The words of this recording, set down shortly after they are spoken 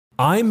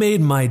I made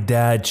my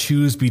dad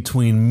choose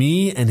between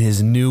me and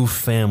his new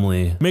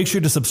family. Make sure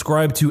to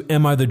subscribe to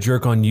Am I the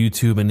Jerk on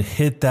YouTube and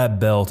hit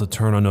that bell to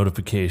turn on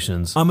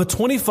notifications. I'm a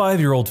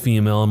 25-year-old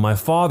female, and my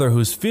father,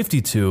 who's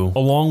 52,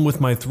 along with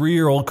my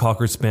 3-year-old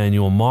Cocker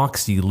Spaniel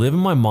Moxie, live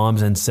in my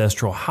mom's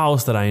ancestral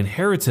house that I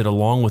inherited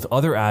along with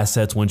other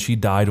assets when she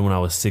died when I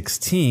was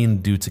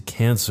 16 due to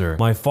cancer.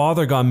 My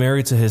father got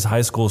married to his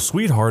high school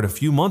sweetheart a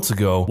few months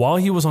ago while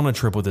he was on a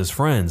trip with his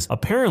friends.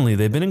 Apparently,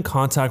 they've been in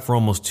contact for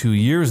almost 2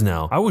 years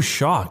now. I was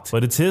shocked,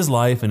 but it's his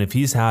life, and if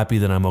he's happy,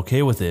 then I'm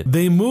okay with it.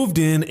 They moved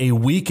in a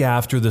week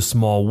after the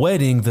small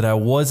wedding that I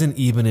wasn't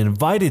even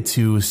invited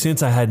to,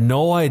 since I had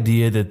no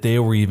idea that they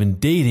were even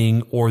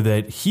dating or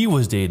that he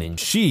was dating.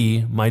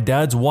 She, my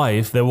dad's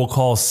wife, that we'll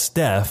call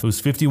Steph,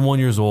 who's 51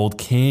 years old,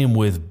 came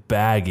with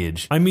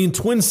baggage. I mean,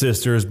 twin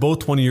sisters, both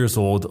 20 years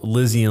old,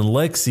 Lizzie and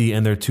Lexi,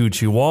 and their 2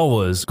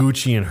 chihuahuas,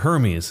 Gucci and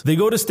Hermes. They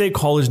go to state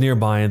college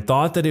nearby and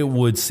thought that it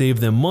would save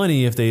them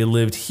money if they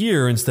lived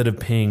here instead of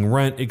paying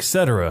rent,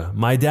 etc.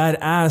 My dad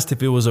asked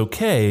if it was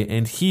okay,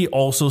 and he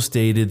also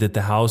stated that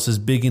the house is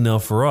big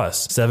enough for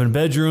us. 7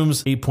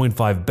 bedrooms,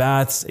 8.5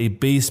 baths, a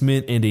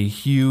basement, and a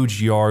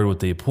huge yard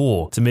with a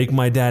pool. To make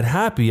my dad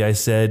happy, I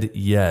said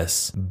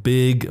yes.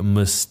 Big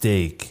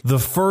mistake. The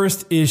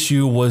first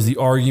issue was the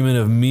argument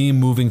of me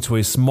moving to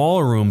a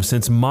smaller room,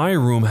 since my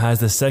room has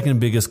the second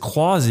biggest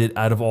closet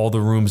out of all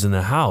the rooms in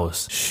the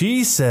house.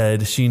 She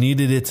said she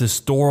needed it to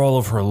store all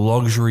of her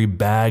luxury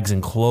bags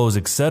and clothes,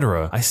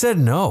 etc. I said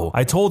no.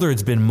 I told her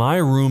it's been my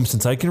room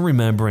since I can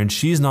remember, and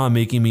she's not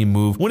making me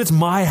move when it's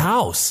my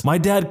house. My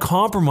dad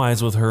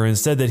compromised with her and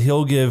said that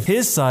he'll give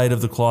his side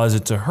of the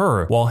closet to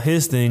her while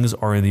his things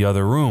are in the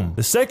other room.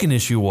 The second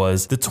issue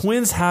was the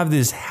twins have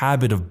this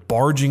habit of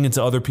barging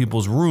into other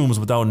people's rooms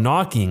without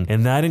knocking,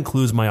 and that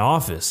includes my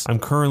office. I'm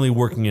currently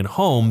working at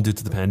home due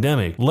to the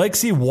pandemic.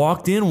 Lexi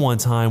walked in one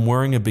time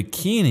wearing a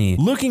bikini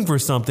looking for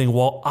something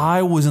while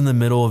I was in the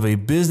middle of a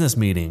business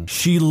meeting.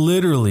 She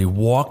literally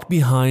walked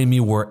behind me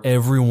where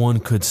everyone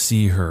could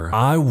see her.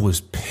 I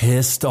was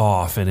pissed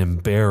off and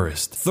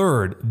embarrassed.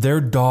 Third,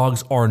 their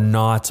dogs are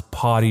not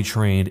potty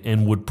trained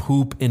and would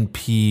poop and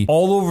pee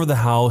all over the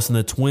house, and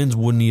the twins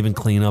wouldn't even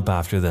clean up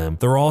after them.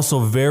 They're also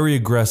very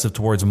aggressive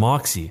towards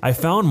Moxie. I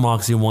found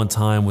Moxie one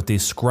time with a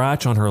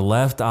scratch on her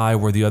left eye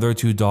where the other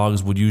 2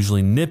 dogs would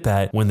usually nip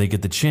at when they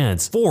get the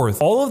chance.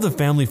 Fourth, all of the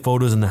family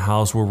photos in the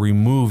house were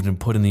removed and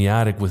put in the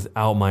attic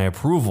without my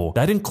approval.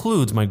 That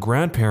includes my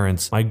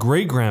grandparents, my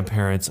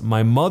great-grandparents,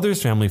 my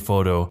mother's family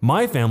photo,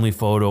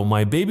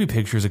 my baby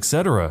pictures,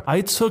 etc.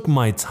 I took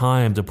my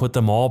time to put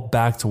them all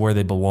back to where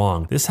they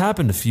belong. This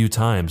happened a few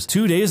times.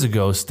 2 days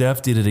ago,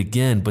 Steph did it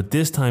again, but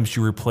this time she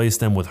replaced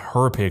them with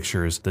her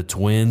pictures, the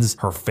twins,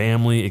 her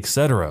family,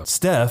 etc.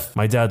 Steph,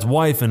 my dad's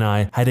wife, and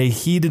I had a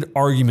heated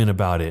argument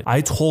about it.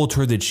 I told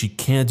her that she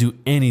can't do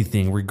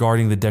anything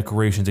regarding the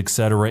decorations,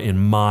 etc. in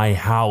my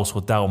house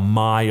without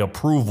my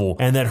approval,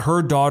 and that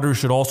her daughters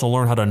should also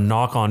learn how to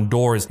knock on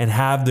doors and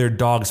have their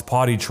dogs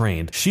potty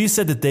trained. She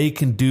said that they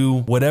can do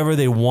whatever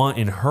they want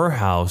in her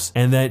house,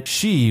 and that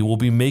she will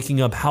be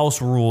making up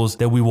house rules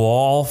that we will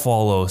all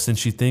follow, since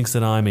she thinks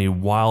that I'm a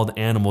wild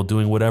animal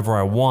doing whatever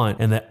I want,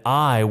 and that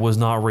I was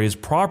not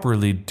raised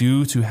properly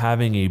due to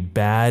having a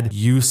bad,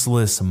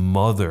 useless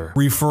mother.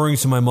 Referring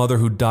to my mother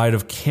who died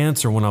of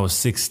cancer when I was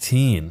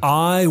 16.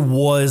 I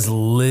was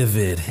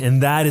livid,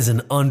 and that is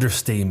an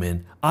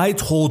understatement. I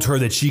told her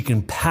that she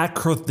can pack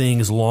her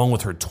things along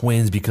with her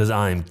twins because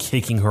I'm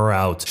kicking her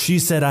out. She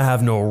said I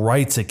have no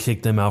right to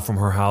kick them out from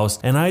her house,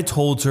 and I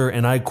told her,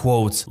 and I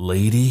quote,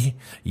 "Lady,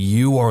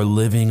 you are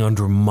living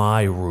under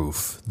my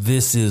roof.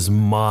 This is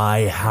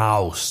my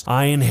house.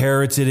 I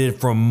inherited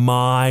it from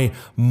my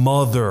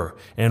mother,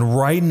 and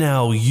right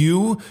now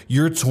you,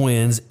 your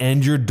twins,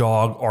 and your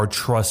dog are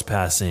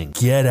trespassing.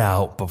 Get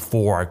out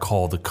before I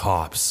call the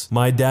cops."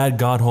 My dad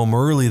got home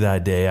early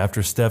that day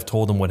after Steph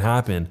told him what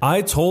happened.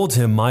 I told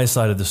him my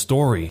side of the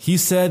story. He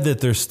said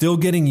that they're still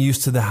getting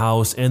used to the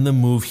house and the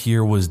move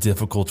here was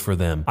difficult for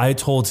them. I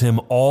told him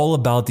all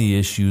about the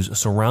issues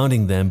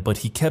surrounding them, but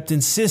he kept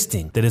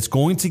insisting that it's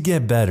going to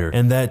get better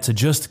and that to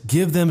just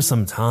give them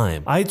some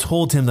time. I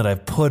told him that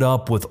I've put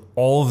up with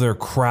all of their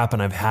crap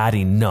and I've had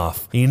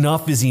enough.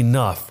 Enough is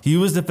enough. He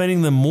was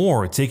defending them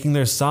more, taking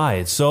their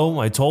side. So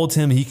I told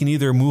him he can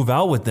either move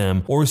out with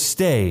them or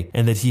stay,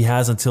 and that he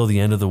has until the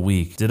end of the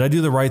week. Did I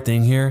do the right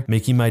thing here,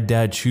 making my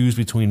dad choose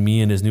between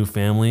me and his new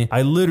family?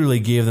 I literally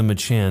gave them a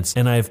chance,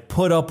 and I've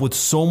put up with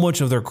so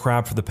much of their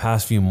crap for the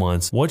past few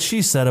months. What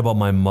she said about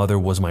my mother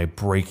was my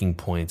breaking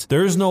point.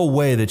 There's no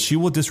way that she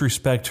will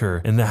disrespect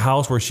her in the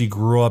house where she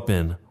grew up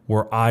in,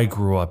 where I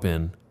grew up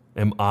in.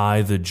 Am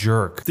I the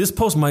jerk? This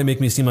post might make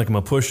me seem like I'm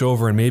a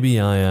pushover, and maybe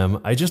I am.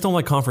 I just don't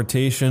like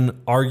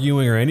confrontation,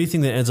 arguing, or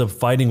anything that ends up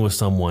fighting with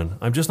someone.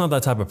 I'm just not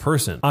that type of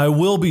person. I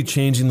will be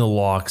changing the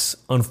locks.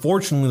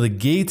 Unfortunately, the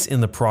gates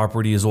in the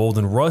property is old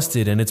and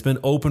rusted, and it's been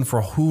open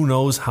for who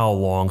knows how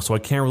long, so I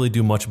can't really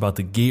do much about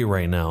the gate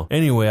right now.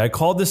 Anyway, I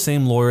called the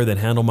same lawyer that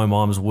handled my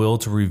mom's will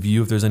to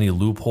review if there's any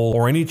loophole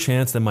or any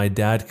chance that my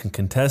dad can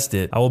contest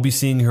it. I will be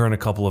seeing her in a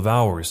couple of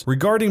hours.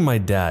 Regarding my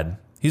dad,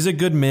 He's a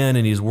good man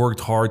and he's worked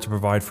hard to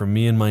provide for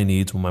me and my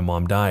needs when my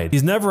mom died.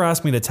 He's never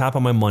asked me to tap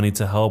on my money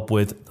to help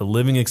with the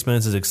living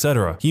expenses,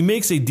 etc. He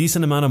makes a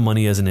decent amount of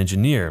money as an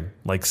engineer,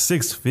 like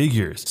 6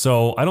 figures.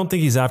 So I don't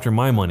think he's after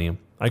my money.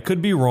 I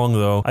could be wrong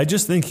though. I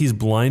just think he's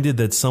blinded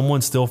that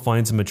someone still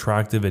finds him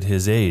attractive at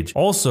his age.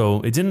 Also,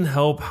 it didn't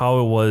help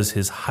how it was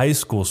his high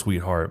school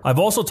sweetheart. I've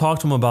also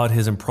talked to him about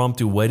his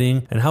impromptu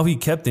wedding and how he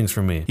kept things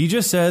from me. He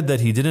just said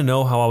that he didn't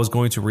know how I was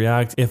going to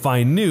react if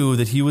I knew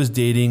that he was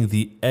dating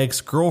the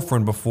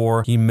ex-girlfriend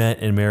before he met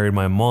and married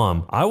my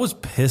mom. I was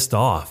pissed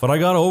off, but I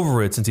got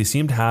over it since he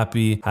seemed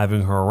happy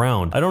having her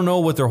around. I don't know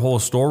what their whole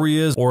story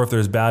is or if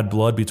there's bad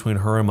blood between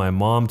her and my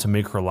mom to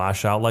make her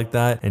lash out like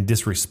that and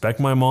disrespect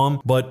my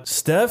mom, but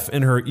Steph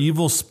and her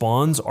evil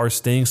spawns are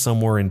staying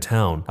somewhere in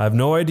town. I have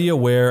no idea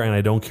where and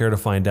I don't care to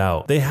find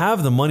out. They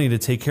have the money to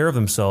take care of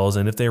themselves,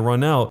 and if they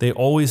run out, they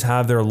always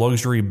have their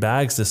luxury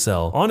bags to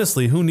sell.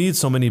 Honestly, who needs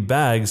so many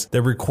bags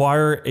that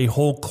require a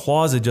whole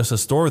closet just to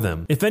store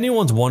them? If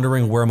anyone's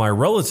wondering where my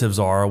relatives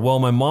are, well,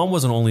 my mom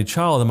was an only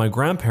child and my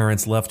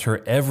grandparents left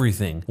her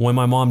everything. When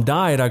my mom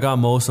died, I got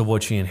most of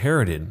what she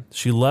inherited.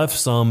 She left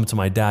some to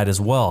my dad as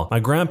well. My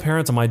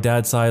grandparents on my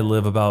dad's side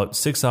live about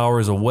 6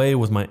 hours away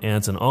with my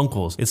aunts and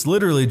uncles. It's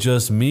literally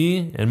just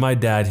me and my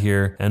dad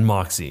here and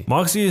Moxie.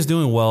 Moxie is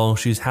doing well.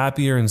 She's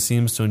happier and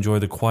seems to enjoy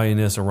the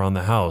quietness around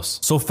the house.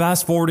 So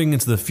fast forwarding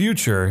into the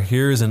future,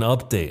 here's an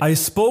update. I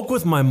spoke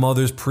with my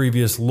mother's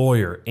previous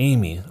lawyer,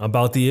 Amy,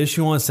 about the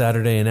issue on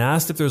Saturday and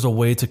asked if there's a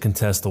way to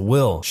contest the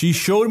will. She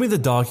showed me the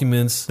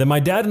documents that my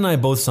dad and I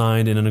both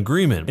signed in an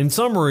agreement. In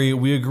summary,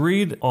 we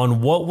agreed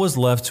on what was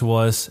left to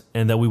us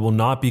and that we will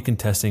not be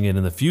contesting it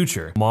in the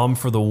future. Mom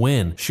for the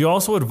win. She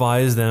also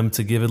advised them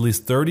to give at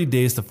least 30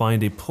 days to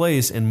find a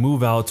place and move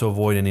out to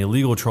avoid any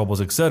legal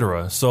troubles,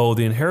 etc. So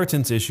the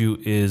inheritance issue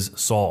is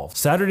solved.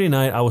 Saturday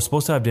night, I was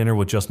supposed to have dinner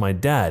with just my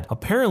dad.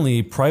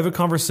 Apparently, private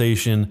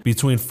conversation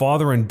between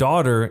father and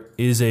daughter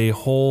is a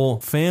whole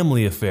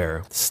family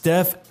affair.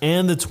 Steph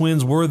and the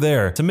twins were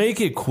there. To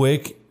make it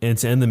quick, and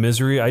to end the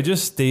misery, I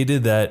just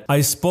stated that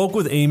I spoke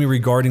with Amy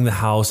regarding the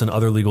house and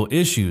other legal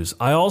issues.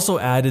 I also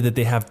added that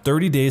they have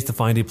 30 days to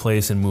find a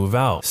place and move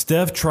out.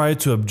 Steph tried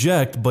to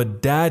object, but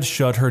Dad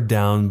shut her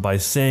down by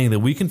saying that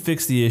we can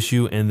fix the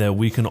issue and that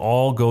we can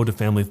all go to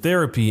family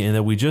therapy and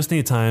that we just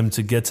need time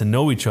to get to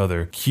know each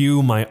other.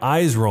 Cue my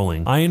eyes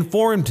rolling. I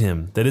informed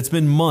him that it's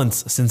been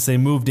months since they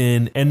moved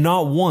in and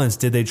not once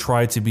did they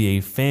try to be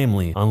a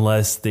family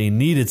unless they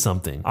needed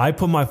something. I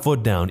put my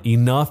foot down.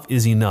 Enough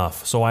is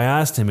enough. So I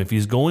asked him if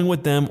he's going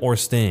with them or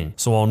staying,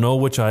 so I'll know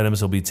which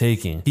items he'll be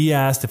taking. He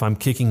asked if I'm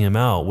kicking him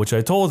out, which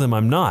I told him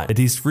I'm not, that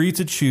he's free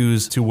to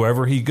choose to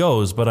wherever he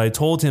goes, but I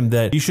told him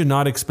that he should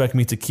not expect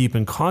me to keep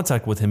in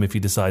contact with him if he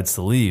decides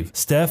to leave.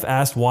 Steph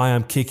asked why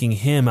I'm kicking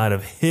him out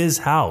of his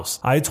house.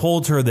 I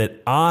told her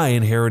that I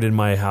inherited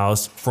my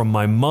house from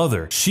my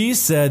mother. She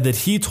said that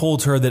he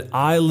told her that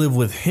I live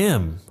with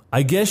him.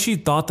 I guess she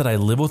thought that I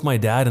live with my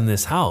dad in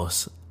this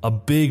house. A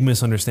big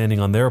misunderstanding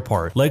on their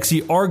part.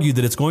 Lexi argued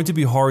that it's going to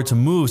be hard to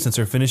move since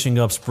they're finishing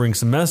up spring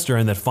semester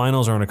and that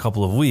finals are in a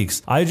couple of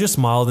weeks. I just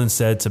smiled and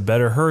said to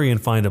better hurry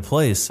and find a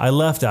place. I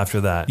left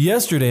after that.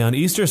 Yesterday on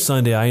Easter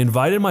Sunday, I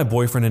invited my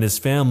boyfriend and his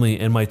family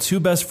and my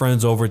 2 best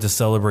friends over to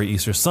celebrate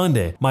Easter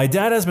Sunday. My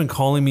dad has been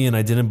calling me and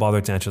I didn't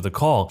bother to answer the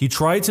call. He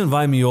tried to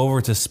invite me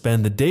over to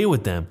spend the day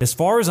with them. As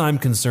far as I'm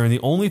concerned, the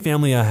only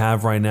family I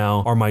have right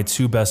now are my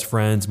 2 best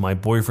friends, my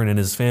boyfriend and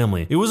his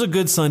family. It was a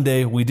good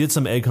Sunday. We did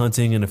some egg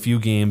hunting and a few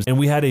games, and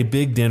we had a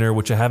big dinner,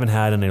 which I haven't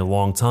had in a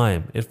long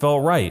time. It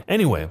felt right.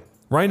 Anyway,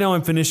 right now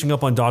I'm finishing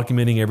up on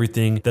documenting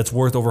everything that's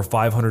worth over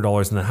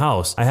 $500 in the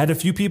house. I had a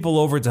few people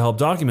over to help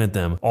document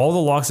them. All the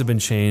locks have been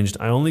changed.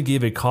 I only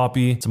gave a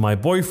copy to my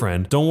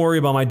boyfriend. Don't worry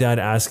about my dad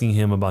asking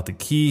him about the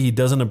key. He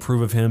doesn't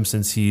approve of him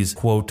since he's,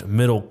 quote,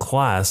 middle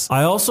class.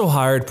 I also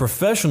hired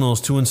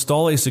professionals to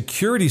install a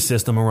security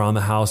system around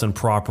the house and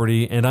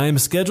property, and I am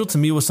scheduled to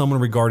meet with someone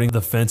regarding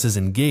the fences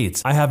and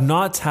gates. I have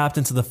not tapped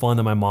into the fund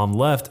that my mom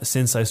left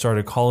since I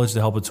started college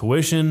to help with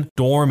tuition,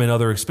 dorm, and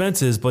other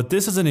expenses, but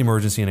this is an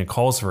emergency and it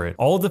calls for it.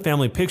 All of the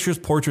family pictures,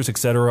 portraits,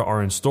 etc.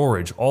 are in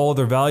storage. All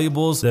other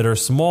valuables that are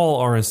small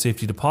are in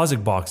safety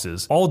deposit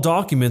boxes. All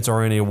documents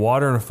are in a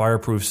water and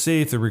fireproof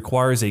safe that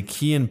requires a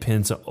key and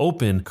pin to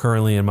open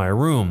currently in my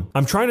room.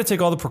 I'm trying to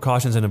take all the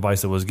precautions and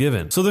advice that was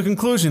given. So the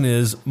conclusion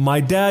is,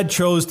 my dad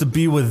chose to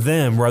be with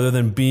them rather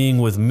than being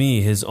with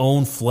me, his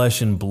own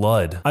flesh and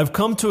blood. I've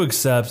come to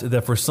accept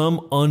that for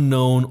some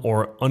unknown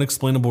or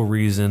unexplainable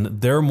reason,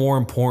 they're more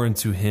important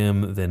to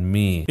him than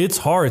me. It's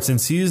hard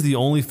since he is the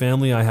only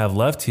family I have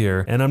left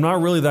here, and I'm not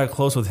really that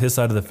close with his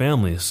side of the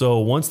family. So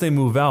once they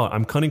move out,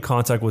 I'm cutting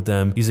contact with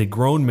them. He's a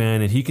grown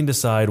man and he can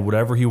decide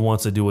whatever he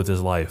wants to do with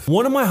his life.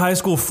 One of my high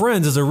school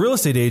friends is a real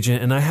estate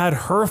agent and I had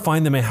her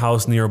find them a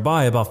house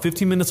nearby about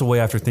 15 minutes away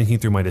after thinking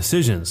through my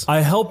decisions. I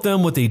helped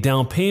them with a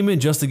down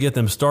payment just to get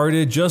them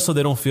started, just so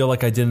they don't feel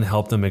like I didn't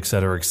help them,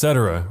 etc.,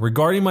 etc.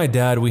 Regarding my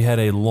dad, we had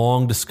a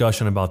long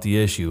discussion about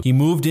the issue. He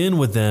moved in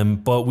with them,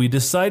 but we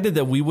decided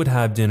that we would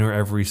have dinner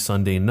every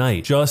Sunday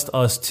night, just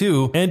us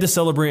two, and to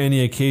celebrate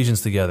any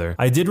occasions together.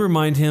 I did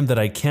remind him that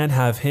I can't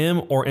have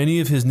him or any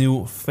of his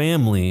new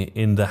family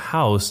in the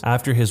house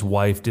after his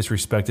wife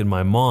disrespected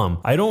my mom.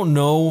 I don't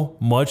know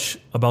much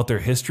about their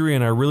history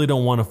and I really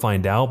don't want to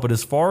find out, but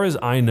as far as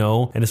I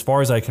know and as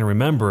far as I can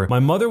remember, my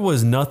mother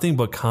was nothing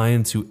but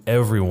kind to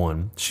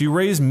everyone. She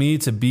raised me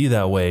to be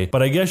that way,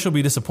 but I guess she'll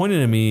be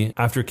disappointed in me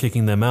after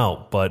kicking them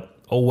out, but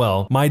oh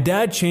well. My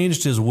dad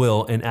changed his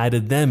will and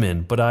added them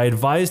in, but I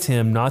advised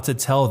him not to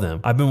tell them.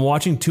 I've been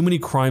watching too many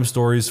crime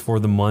stories for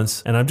the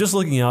months, and I'm just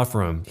looking out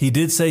for him. He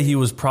did say he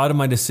was proud of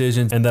my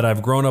decisions and that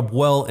I've grown up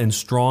well and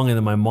strong and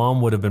that my mom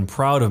would have been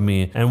proud of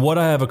me and what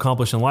I have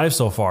accomplished in life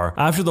so far.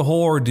 After the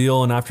whole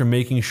ordeal and after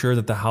making sure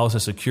that the house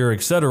is secure,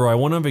 etc., I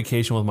went on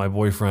vacation with my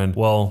boyfriend,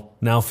 well,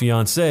 now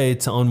fiance,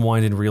 to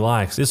unwind and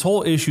relax. This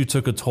whole issue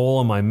took a toll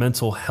on my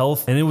mental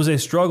health, and it was a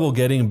struggle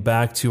getting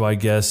back to, I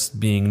guess,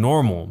 being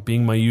normal,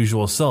 being my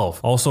usual self.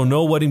 Also,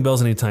 no wedding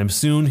bells anytime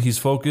soon. He's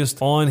focused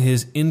on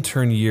his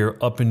intern year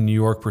up in New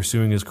York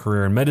pursuing his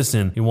career in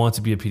medicine. He wants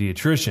to be a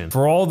pediatrician.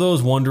 For all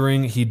those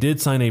wondering, he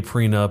did sign a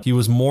prenup. He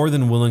was more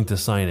than willing to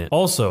sign it.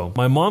 Also,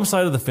 my mom's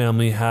side of the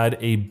family had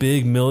a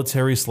big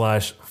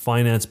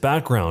military/finance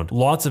background,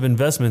 lots of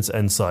investments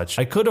and such.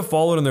 I could have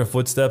followed in their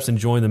footsteps and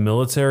joined the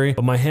military,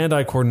 but my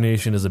hand-eye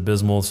coordination is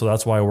abysmal, so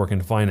that's why I work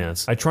in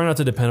finance. I try not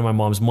to depend on my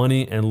mom's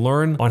money and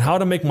learn on how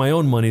to make my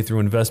own money through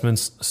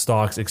investments,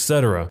 stocks,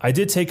 etc. I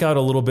did take out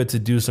a little bit to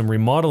do some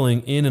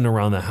remodeling in and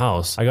around the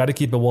house. I got to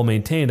keep it well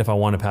maintained if I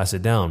want to pass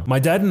it down. My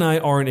dad and I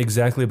aren't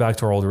exactly back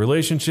to our old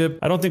relationship.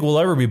 I don't think we'll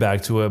ever be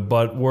back to it,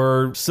 but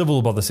we're civil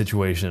about the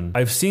situation.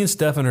 I've seen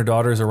Steph and her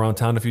daughters around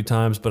town a few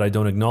times, but I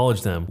don't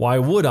acknowledge them. Why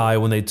would I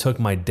when they took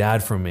my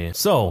dad from me?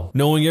 So,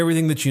 knowing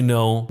everything that you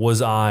know,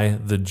 was I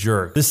the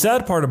jerk? The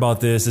sad part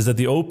about this is that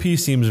the OP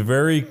seems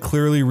very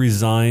clearly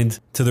resigned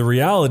to the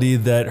reality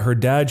that her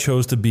dad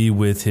chose to be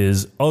with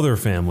his other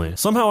family.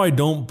 Somehow I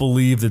don't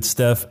believe that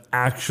Steph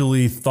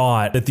actually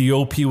thought that the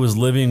OP was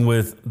living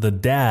with the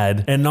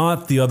dad and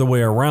not the other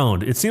way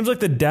around. It seems like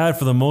the dad,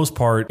 for the most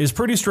part, is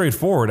pretty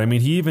straightforward. I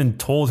mean, he even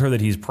told her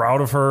that he's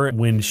proud of her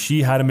when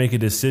she had to make a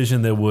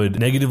decision that would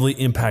negatively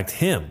impact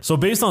him. So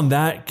based on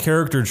that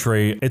character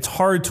trait, it's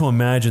hard to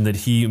imagine that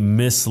he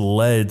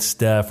misled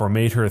Steph or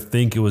made her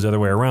think it was the other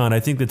way around. I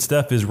think that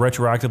Steph is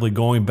retroactively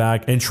going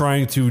back and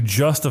trying to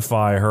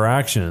justify her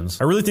actions.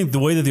 I really think the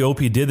way that the OP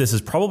did this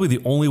is probably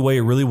the only way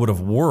it really would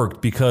have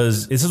worked,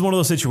 because this is one of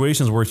those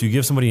situations where if you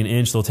give somebody an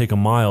inch, they'll take a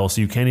mile,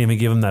 so you can't even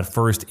give them that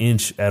first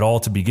inch at all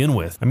to begin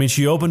with. I mean,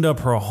 she opened up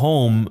her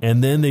home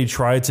and then they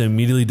tried to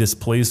immediately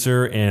displace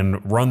her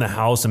and run the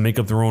house and make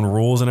up their own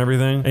rules and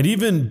everything, and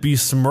even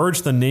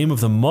besmirch the name of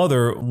the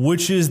mother,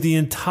 which is the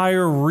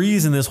entire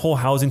reason this whole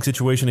housing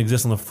situation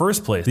exists in the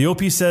first place. The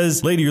OP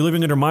says, lady, you're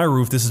living under my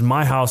roof. This is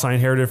my house. I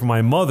inherited it from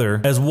my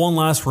mother, as one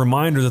last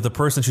reminder that the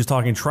person she's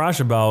talking trash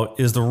about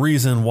is the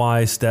reason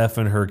why Steph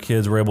and her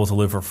kids were able to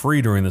live for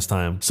free during this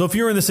time. So if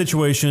you're in this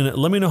situation,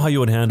 let me know how you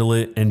would handle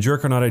it, and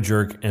jerk or not a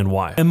jerk, and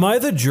why. Am I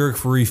the jerk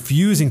for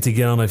refusing to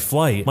get on a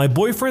flight? My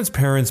boyfriend's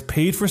parents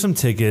paid for some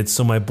tickets,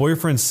 so my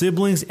boyfriend's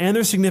siblings and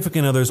their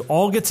significant others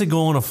all get to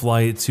go on a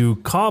flight to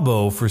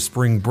Cabo for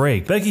spring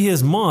break. Becky,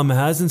 his mom,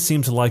 hasn't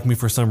seemed to like me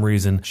for some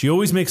reason. She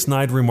always makes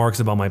snide remarks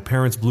about my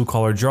parents'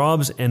 blue-collar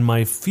jobs, and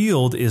my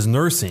field is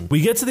nursing.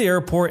 We get to the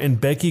airport and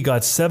Becky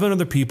got 7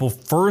 other people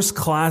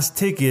first-class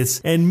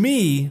tickets and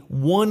me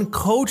 1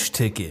 coach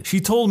ticket. She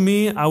told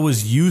me I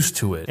was used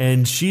to it,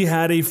 and she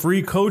had a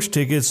free coach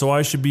ticket, so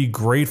I should be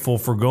grateful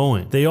for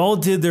going. They all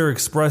did their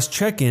express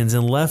check-ins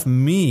and left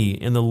me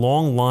in the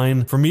long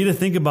line for me to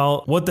think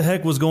about what the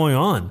heck was going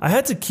on. I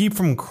had to keep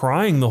from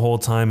crying the whole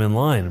time in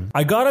line.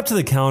 I got up to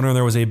the counter and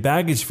there was a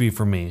baggage fee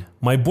for me.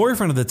 My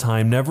boyfriend at the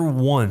time never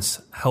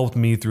once helped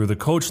me through the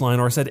coach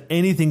line or said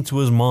anything to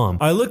his mom.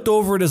 I looked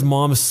over at his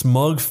mom's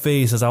smug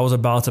face as I was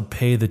about to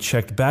pay the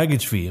checked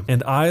baggage fee,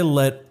 and I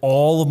let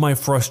all of my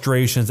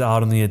frustrations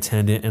out on the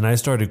attendant and I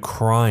started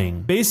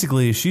crying.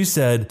 Basically, she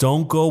said,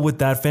 "Don't go with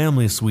that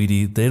family,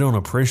 sweetie. They don't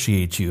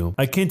appreciate you."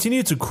 I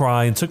continued to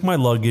cry and took my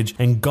luggage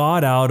and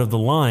got out of the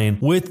line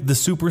with the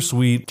super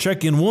sweet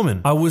check-in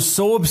woman. I was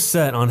so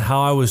upset on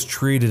how I was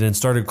treated and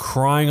started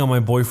crying on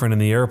my boyfriend in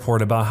the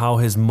airport about how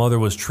his mother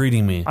was treating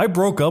me. I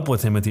broke up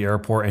with him at the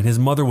airport and his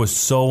mother was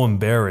so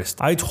embarrassed.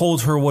 I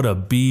told her what a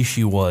bee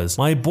she was.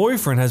 My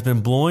boyfriend has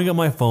been blowing up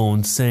my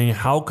phone saying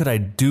how could I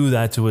do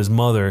that to his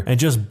mother and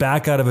just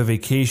back out of a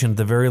vacation at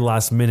the very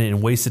last minute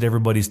and wasted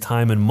everybody's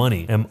time and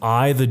money. Am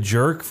I the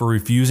jerk for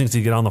refusing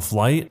to get on the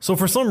flight? So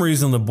for some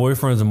reason the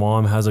boyfriend's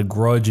mom has a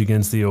grudge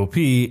against the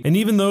OP, and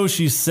even though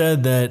she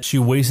said that she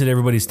wasted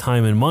everybody's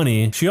time and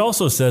money, she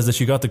also says that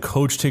she got the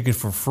coach ticket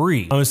for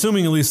free. I'm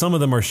assuming at least some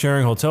of them are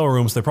sharing hotel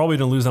rooms. They probably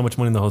didn't lose that much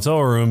money in the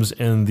hotel rooms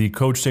and the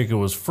coach ticket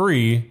was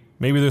free,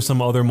 Maybe there's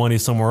some other money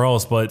somewhere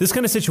else, but this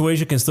kind of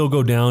situation can still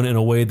go down in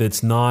a way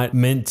that's not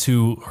meant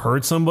to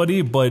hurt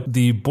somebody, but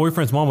the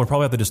boyfriend's mom would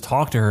probably have to just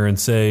talk to her and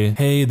say,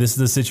 hey, this is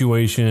the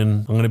situation.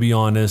 I'm going to be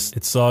honest.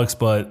 It sucks,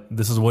 but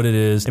this is what it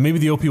is. And maybe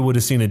the OP would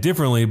have seen it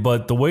differently,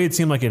 but the way it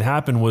seemed like it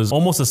happened was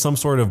almost as some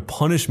sort of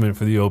punishment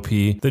for the OP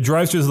that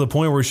drives her to the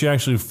point where she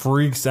actually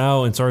freaks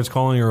out and starts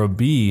calling her a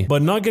B.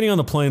 But not getting on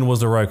the plane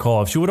was the right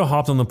call. If she would have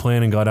hopped on the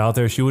plane and got out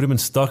there, she would have been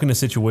stuck in a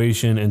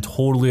situation and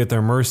totally at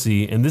their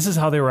mercy. And this is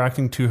how they were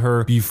acting to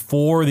her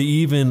before they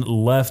even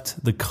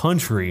left the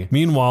country.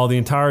 Meanwhile, the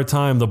entire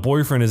time, the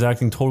boyfriend is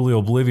acting totally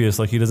oblivious,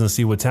 like he doesn't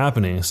see what's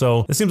happening.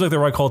 So it seems like the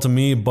right call to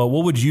me, but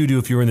what would you do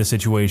if you were in this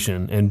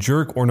situation? And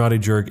jerk or not a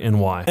jerk, and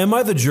why? Am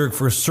I the jerk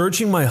for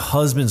searching my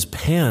husband's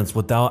pants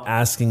without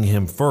asking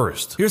him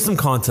first? Here's some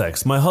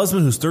context. My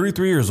husband, who's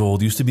 33 years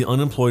old, used to be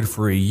unemployed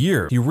for a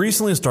year. He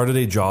recently started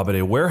a job at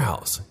a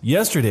warehouse.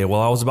 Yesterday,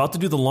 while I was about to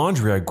do the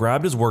laundry, I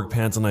grabbed his work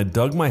pants and I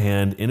dug my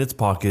hand in its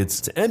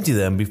pockets to empty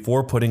them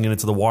before putting it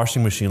into the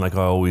washing machine like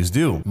I always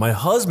do. My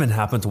husband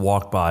happened to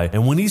walk by,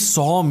 and when he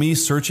saw me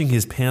searching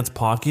his pants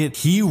pocket,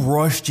 he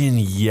rushed in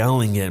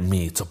yelling at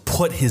me to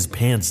put his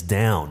pants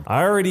down.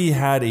 I already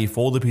had a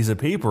folded piece of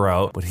paper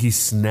out, but he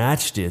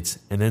snatched it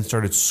and then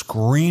started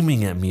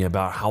screaming at me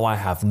about how I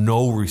have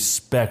no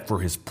respect for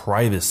his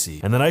privacy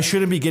and that I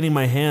shouldn't be getting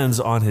my hands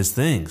on his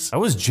things. I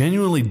was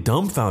genuinely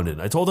dumbfounded.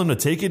 I told him to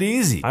take it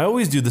easy. I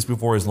always do this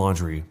before his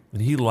laundry,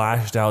 and he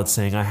lashed out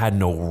saying I had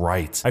no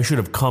right. I should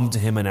have come to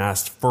him and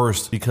asked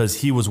first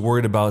because he was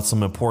worried about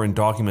some important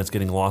documents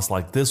getting lost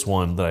like this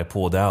one that I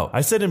pulled out.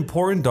 I said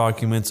important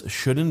documents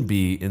shouldn't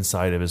be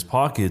inside of his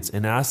pockets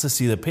and asked to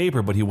see the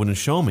paper, but he wouldn't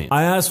show me.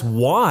 I asked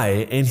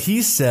why, and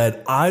he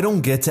said I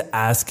don't get to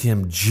ask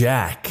him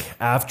jack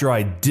after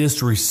I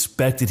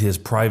disrespected his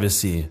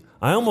privacy.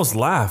 I almost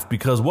laughed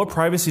because what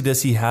privacy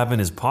does he have in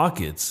his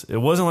pockets? It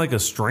wasn't like a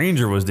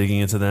stranger was digging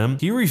into them.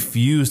 He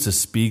refused to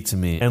speak to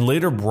me and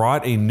later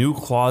brought a new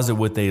closet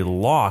with a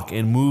lock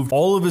and moved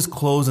all of his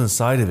clothes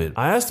inside of it.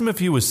 I asked him if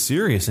he was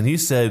serious and he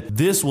said,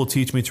 this will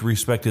teach me to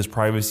respect his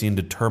privacy and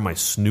deter my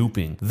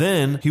snooping.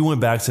 Then he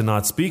went back to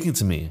not speaking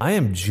to me. I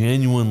am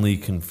genuinely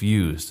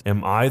confused.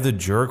 Am I the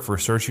jerk for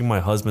searching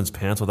my husband's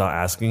pants without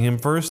asking him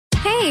first?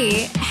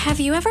 Hey, have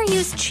you ever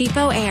used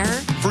Cheapo Air?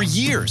 For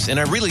years, and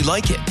I really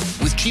like it.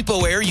 With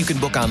Cheapo Air, you can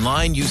book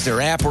online, use their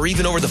app, or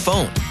even over the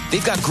phone.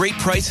 They've got great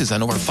prices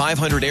on over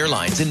 500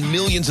 airlines and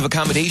millions of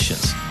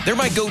accommodations. They're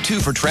my go-to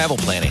for travel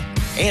planning.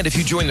 And if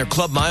you join their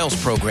Club Miles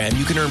program,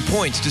 you can earn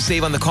points to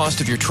save on the cost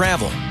of your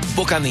travel.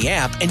 Book on the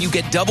app, and you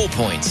get double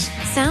points.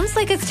 Sounds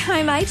like it's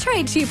time I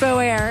tried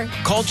Cheapo Air.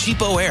 Call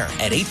Cheapo Air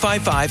at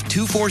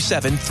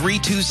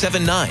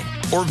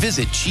 855-247-3279 or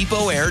visit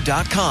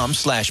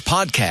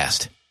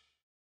cheapoair.com/podcast.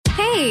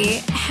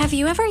 Hey, have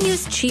you ever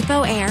used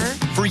Cheapo Air?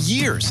 For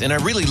years, and I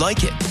really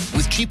like it.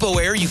 With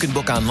Cheapo Air, you can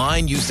book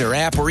online, use their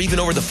app, or even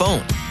over the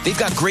phone. They've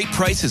got great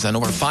prices on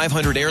over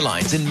 500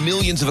 airlines and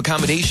millions of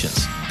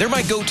accommodations. They're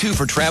my go-to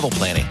for travel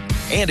planning.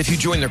 And if you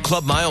join their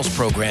Club Miles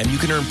program, you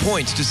can earn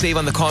points to save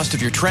on the cost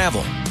of your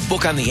travel.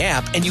 Book on the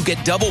app, and you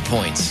get double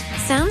points.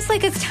 Sounds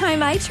like it's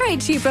time I tried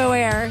Cheapo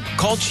Air.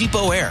 Call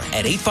Cheapo Air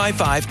at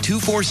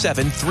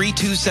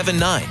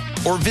 855-247-3279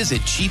 or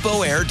visit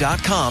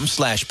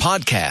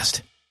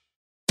cheapoair.com/podcast.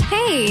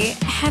 Hey,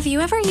 have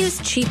you ever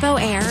used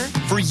Cheapo Air?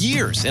 For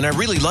years, and I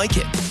really like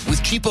it.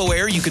 With Cheapo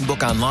Air, you can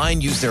book online,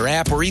 use their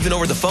app, or even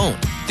over the phone.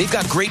 They've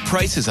got great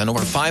prices on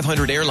over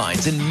 500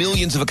 airlines and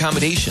millions of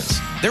accommodations.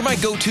 They're my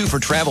go-to for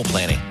travel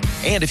planning.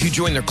 And if you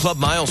join their Club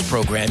Miles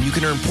program, you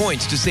can earn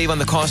points to save on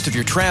the cost of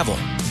your travel.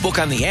 Book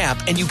on the app,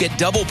 and you get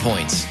double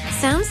points.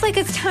 Sounds like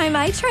it's time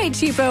I tried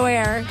Cheapo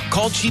Air.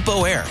 Call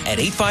Cheapo Air at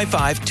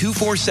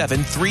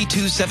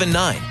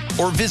 855-247-3279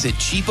 or visit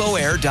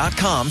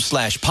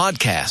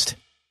cheapoair.com/podcast.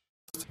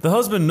 The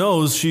husband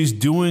knows she's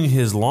doing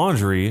his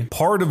laundry.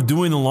 Part of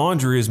doing the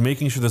laundry is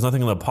making sure there's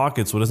nothing in the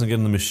pocket so it doesn't get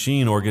in the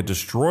machine or get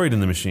destroyed in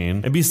the machine.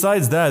 And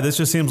besides that, this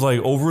just seems like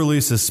overly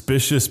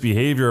suspicious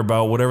behavior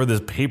about whatever this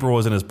paper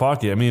was in his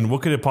pocket. I mean,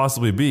 what could it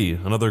possibly be?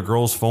 Another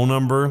girl's phone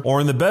number? Or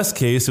in the best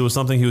case, it was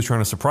something he was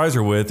trying to surprise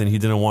her with and he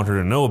didn't want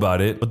her to know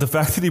about it. But the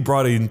fact that he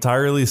brought an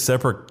entirely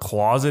separate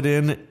closet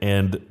in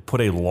and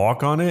put a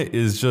lock on it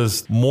is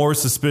just more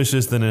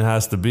suspicious than it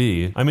has to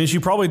be. I mean, she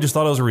probably just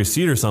thought it was a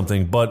receipt or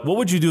something, but what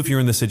would you do if you're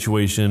in this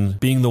situation,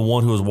 being the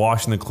one who was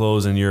washing the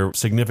clothes and your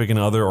significant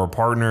other or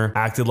partner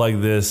acted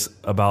like this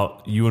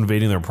about you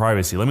invading their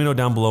privacy? Let me know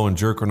down below in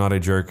jerk or not a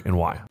jerk and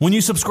why. When you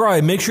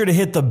subscribe, make sure to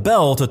hit the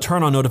bell to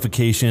turn on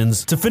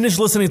notifications. To finish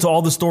listening to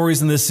all the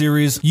stories in this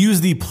series,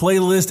 use the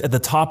playlist at the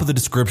top of the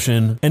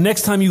description. And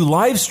next time you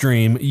live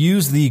stream,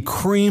 use the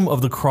cream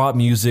of the crop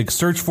music.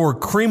 Search for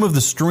Cream of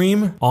the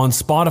Stream on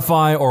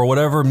Spotify or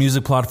whatever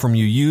music platform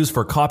you use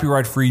for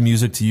copyright-free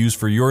music to use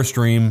for your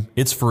stream.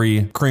 It's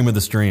free. Cream of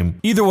the Stream.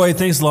 Either way,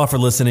 thanks a lot for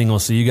listening. We'll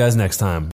see you guys next time.